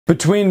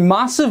Between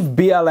massive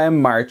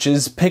BLM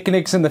marches,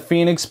 picnics in the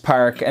Phoenix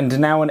Park, and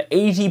now an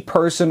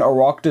 80-person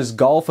Oireachtas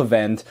golf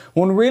event,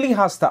 one really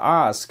has to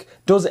ask,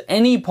 does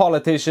any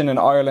politician in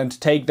Ireland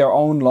take their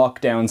own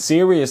lockdown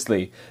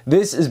seriously?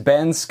 This is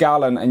Ben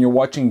Scallan and you're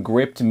watching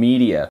Gript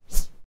Media.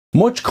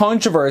 Much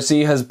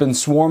controversy has been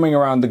swarming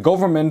around the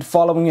government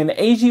following an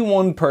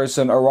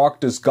 81-person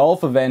Oireachtas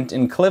golf event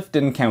in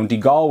Clifton, County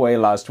Galway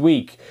last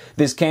week.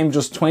 This came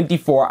just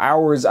 24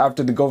 hours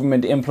after the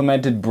government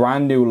implemented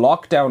brand new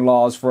lockdown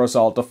laws for us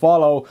all to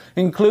follow,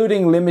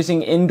 including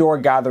limiting indoor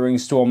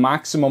gatherings to a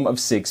maximum of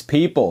 6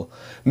 people.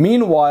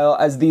 Meanwhile,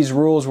 as these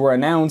rules were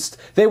announced,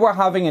 they were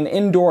having an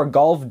indoor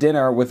golf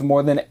dinner with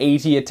more than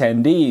 80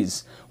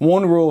 attendees.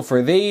 One rule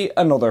for thee,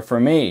 another for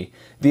me.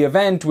 The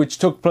event, which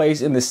took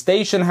place in the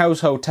Station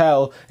House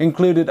Hotel,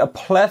 included a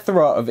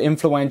plethora of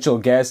influential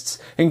guests,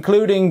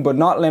 including, but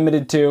not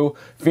limited to,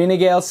 Fine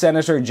Gael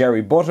Senator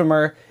Jerry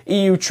Buttimer,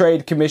 EU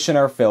Trade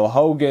Commissioner Phil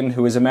Hogan,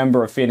 who is a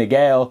member of Fine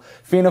Gael,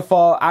 Fianna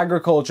Fáil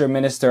Agriculture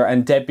Minister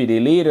and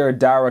Deputy Leader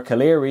Dara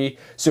Calleary,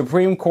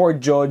 Supreme Court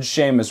Judge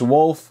Seamus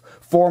Wolfe,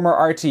 former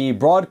RTE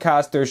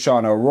broadcaster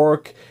Sean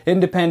O'Rourke,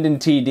 independent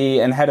TD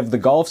and head of the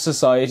Golf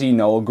Society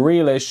Noel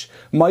Grealish,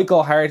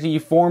 Michael Harty,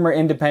 former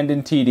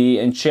independent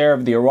TD and chair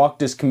of the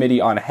Oireachtas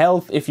Committee on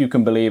Health, if you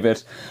can believe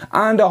it,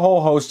 and a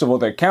whole host of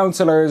other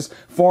councillors,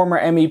 former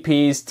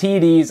MEPs,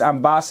 TDs,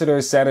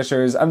 ambassadors,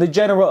 senators, and the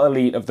general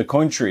elite of the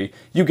country.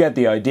 You get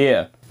the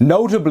idea.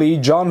 Notably,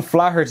 John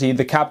Flaherty,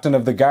 the captain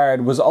of the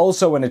guard, was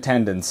also in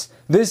attendance.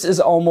 This is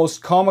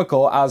almost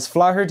comical, as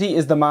Flaherty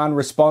is the man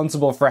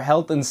responsible for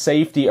health and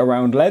safety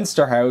around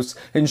Leinster House,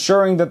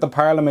 ensuring that the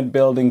Parliament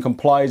building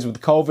complies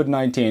with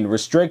COVID-19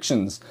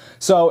 restrictions.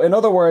 So, in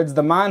other words,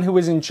 the man who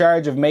is in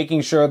charge of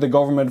making sure the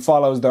government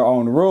follows their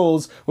own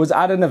rules was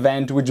at an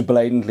event which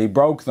blatantly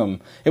broke them.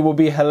 It would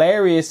be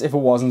hilarious if it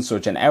wasn't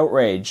such an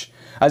outrage.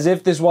 As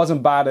if this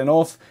wasn't bad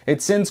enough,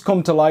 it's since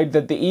come to light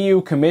that the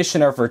EU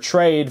Commissioner for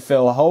Trade,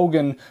 Phil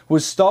Hogan,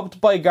 was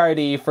stopped by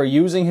Gardaí for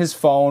using his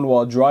phone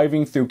while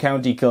driving through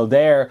County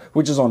Kildare,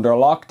 which is under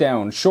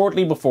lockdown,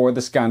 shortly before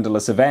the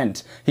scandalous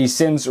event. He's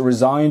since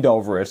resigned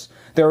over it.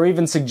 There are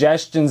even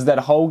suggestions that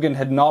Hogan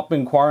had not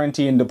been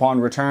quarantined upon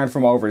return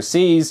from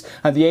overseas,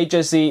 and the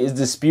HSE is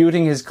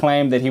disputing his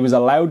claim that he was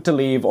allowed to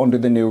leave under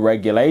the new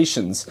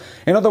regulations.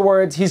 In other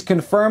words, he's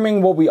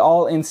confirming what we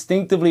all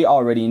instinctively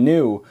already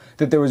knew,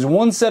 that there was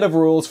one set of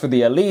rules for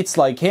the elites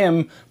like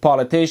him,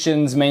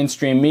 politicians,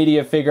 mainstream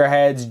media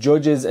figureheads,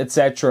 judges,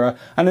 etc.,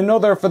 and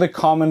another for the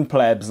common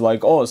plebs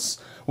like us.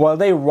 While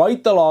they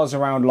write the laws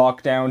around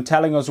lockdown,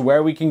 telling us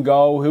where we can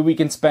go, who we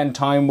can spend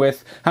time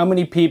with, how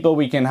many people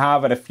we can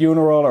have at a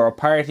funeral or a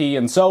party,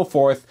 and so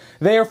forth,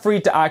 they are free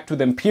to act with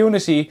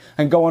impunity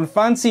and go on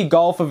fancy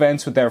golf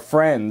events with their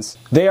friends.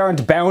 They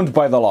aren't bound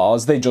by the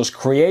laws, they just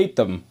create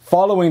them.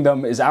 Following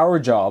them is our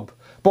job.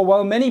 But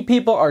while many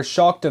people are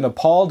shocked and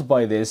appalled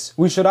by this,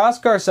 we should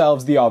ask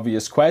ourselves the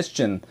obvious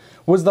question.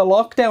 Was the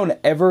lockdown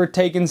ever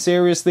taken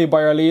seriously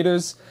by our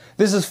leaders?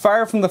 This is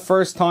far from the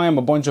first time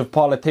a bunch of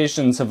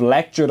politicians have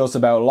lectured us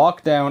about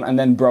lockdown and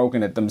then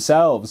broken it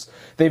themselves.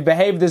 They've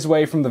behaved this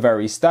way from the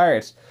very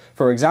start.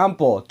 For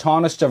example,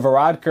 Taoiseach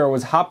Varadkar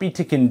was happy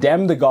to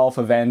condemn the golf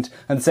event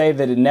and say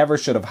that it never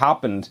should have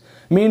happened.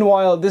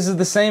 Meanwhile, this is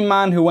the same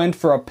man who went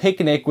for a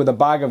picnic with a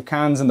bag of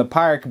cans in the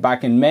park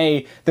back in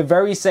May, the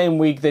very same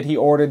week that he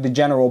ordered the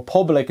general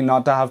public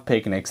not to have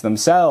picnics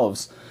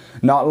themselves.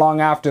 Not long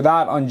after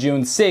that, on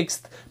June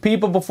 6th,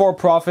 People Before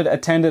Profit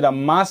attended a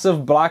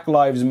massive Black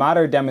Lives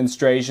Matter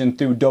demonstration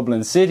through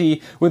Dublin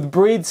City with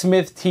Breed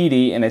Smith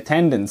TD in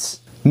attendance.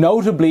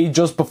 Notably,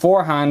 just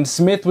beforehand,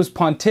 Smith was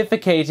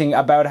pontificating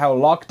about how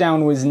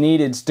lockdown was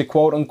needed to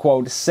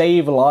quote-unquote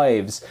save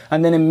lives,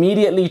 and then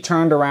immediately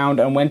turned around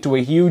and went to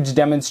a huge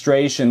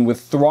demonstration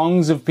with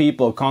throngs of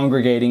people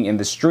congregating in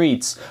the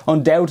streets,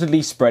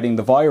 undoubtedly spreading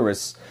the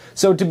virus.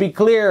 So to be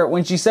clear,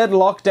 when she said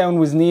lockdown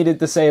was needed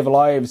to save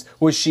lives,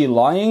 was she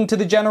lying to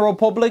the general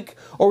public?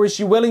 Or is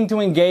she willing to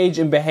engage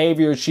in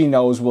behaviour she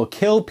knows will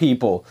kill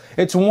people?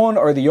 It's one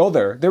or the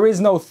other. There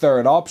is no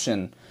third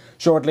option.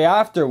 Shortly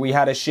after, we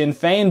had a Sinn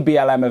Féin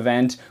BLM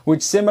event,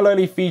 which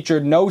similarly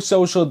featured no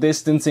social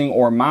distancing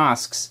or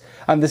masks.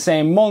 And the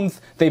same month,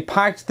 they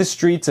packed the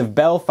streets of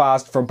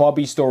Belfast for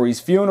Bobby Story's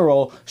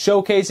funeral,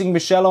 showcasing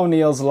Michelle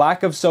O'Neill's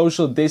lack of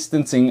social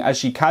distancing as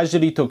she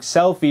casually took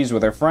selfies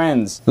with her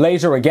friends.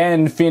 Later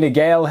again, Fine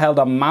Gael held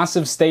a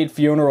massive state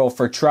funeral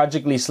for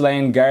tragically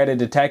slain Garda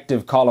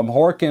detective Colm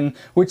Horkin,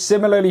 which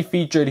similarly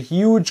featured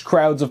huge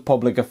crowds of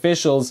public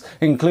officials,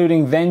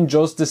 including then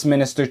Justice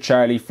Minister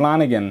Charlie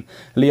Flanagan.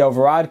 Leo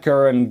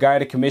Varadkar and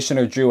Garda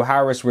Commissioner Drew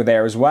Harris were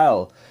there as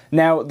well.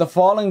 Now, the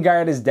fallen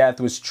Garda's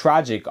death was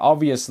tragic,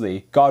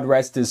 obviously, God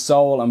rest his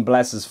soul and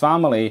bless his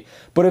family,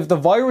 but if the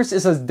virus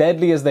is as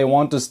deadly as they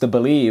want us to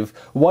believe,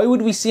 why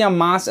would we see a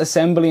mass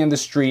assembly in the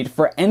street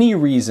for any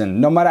reason,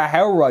 no matter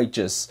how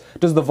righteous?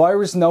 Does the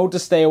virus know to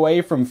stay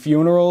away from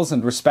funerals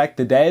and respect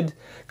the dead?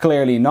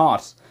 Clearly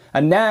not.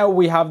 And now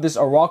we have this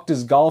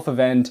Oireachtas golf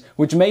event,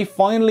 which may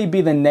finally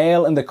be the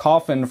nail in the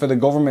coffin for the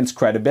government's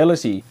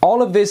credibility.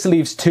 All of this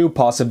leaves two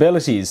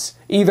possibilities.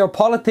 Either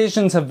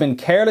politicians have been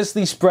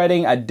carelessly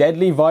spreading a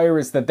deadly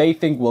virus that they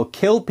think will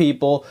kill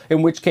people,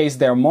 in which case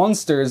they're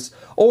monsters,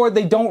 or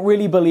they don't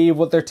really believe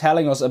what they're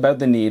telling us about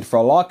the need for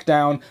a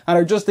lockdown and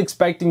are just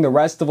expecting the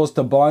rest of us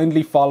to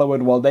blindly follow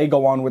it while they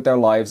go on with their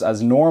lives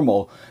as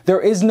normal.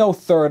 There is no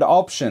third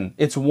option.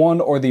 It's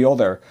one or the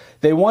other.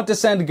 They want to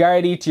send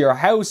Gardaí to your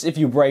house if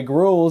you break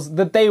rules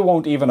that they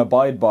won't even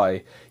abide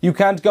by. You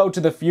can't go to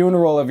the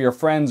funeral of your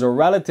friends or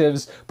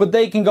relatives, but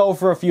they can go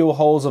for a few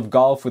holes of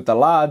golf with the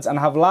lads and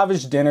have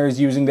lavish dinners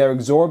using their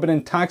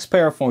exorbitant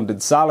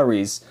taxpayer-funded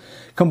salaries.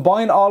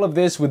 Combine all of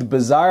this with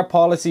bizarre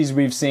policies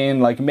we've seen,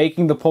 like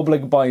making the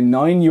public buy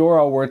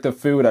 €9 worth of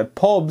food at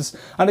pubs,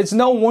 and it's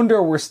no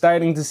wonder we're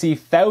starting to see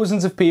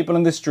thousands of people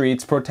in the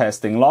streets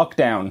protesting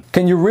lockdown.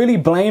 Can you really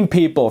blame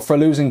people for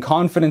losing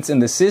confidence in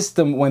the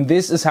system when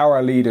this is how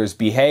our leaders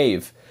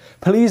behave?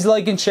 Please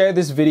like and share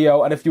this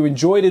video, and if you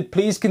enjoyed it,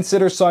 please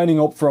consider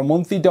signing up for a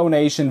monthly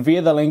donation via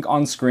the link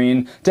on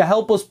screen to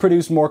help us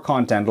produce more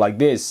content like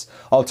this.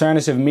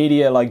 Alternative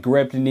media like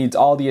Gript needs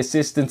all the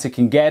assistance it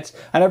can get,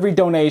 and every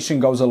donation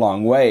goes a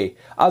long way.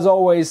 As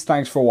always,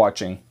 thanks for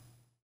watching.